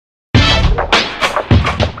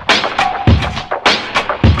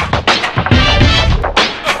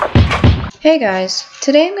Hey guys,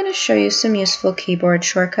 today I'm going to show you some useful keyboard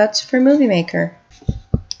shortcuts for Movie Maker.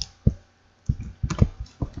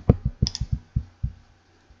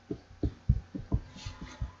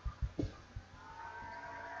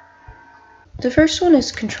 The first one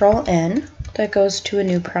is Control-N, that goes to a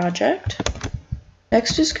new project.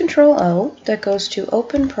 Next is Control-O, that goes to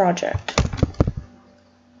open project.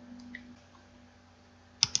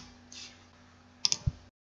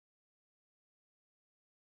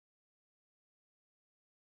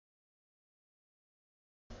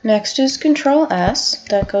 Next is Control-S,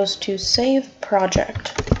 that goes to save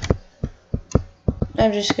project.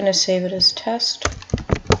 I'm just going to save it as test.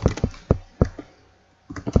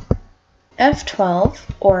 F12,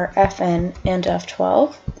 or FN and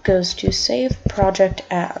F12, goes to save project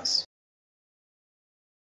as.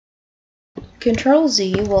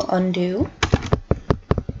 Control-Z will undo,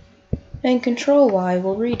 and Control-Y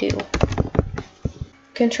will redo.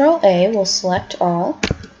 Control-A will select all,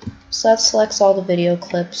 so that selects all the video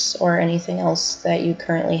clips or anything else that you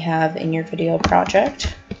currently have in your video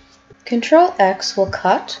project. Control-X will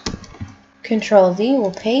cut, Control-V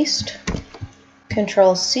will paste,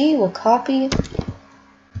 Control-C will copy,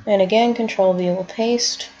 and again Control-V will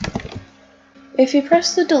paste. If you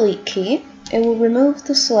press the delete key, it will remove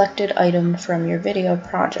the selected item from your video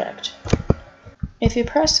project. If you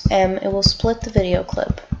press M, it will split the video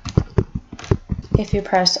clip. If you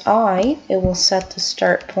press I, it will set the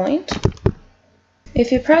start point.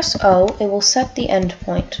 If you press O, it will set the end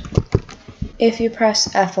point. If you press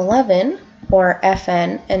F11, or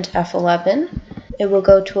FN and F11, it will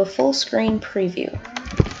go to a full screen preview.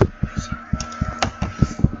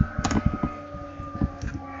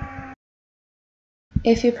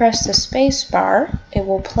 If you press the space bar, it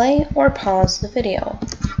will play or pause the video.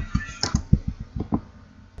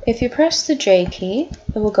 If you press the J key,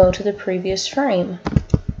 it will go to the previous frame.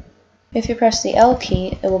 If you press the L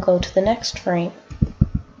key, it will go to the next frame.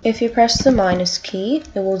 If you press the minus key,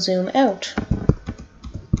 it will zoom out.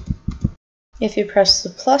 If you press the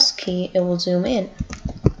plus key, it will zoom in.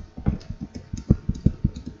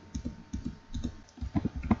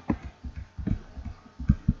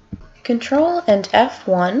 Control and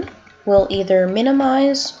F1 will either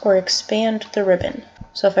minimize or expand the ribbon.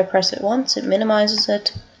 So if I press it once, it minimizes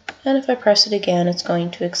it, and if I press it again, it's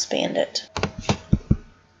going to expand it.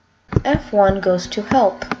 F1 goes to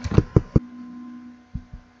help.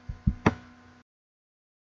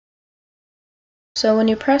 So when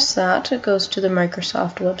you press that, it goes to the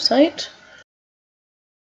Microsoft website.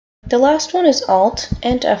 The last one is Alt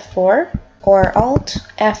and F4, or Alt,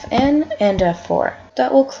 Fn, and F4.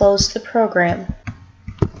 That will close the program.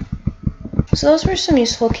 So those were some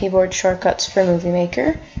useful keyboard shortcuts for Movie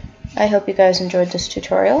Maker. I hope you guys enjoyed this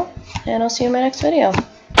tutorial, and I'll see you in my next video.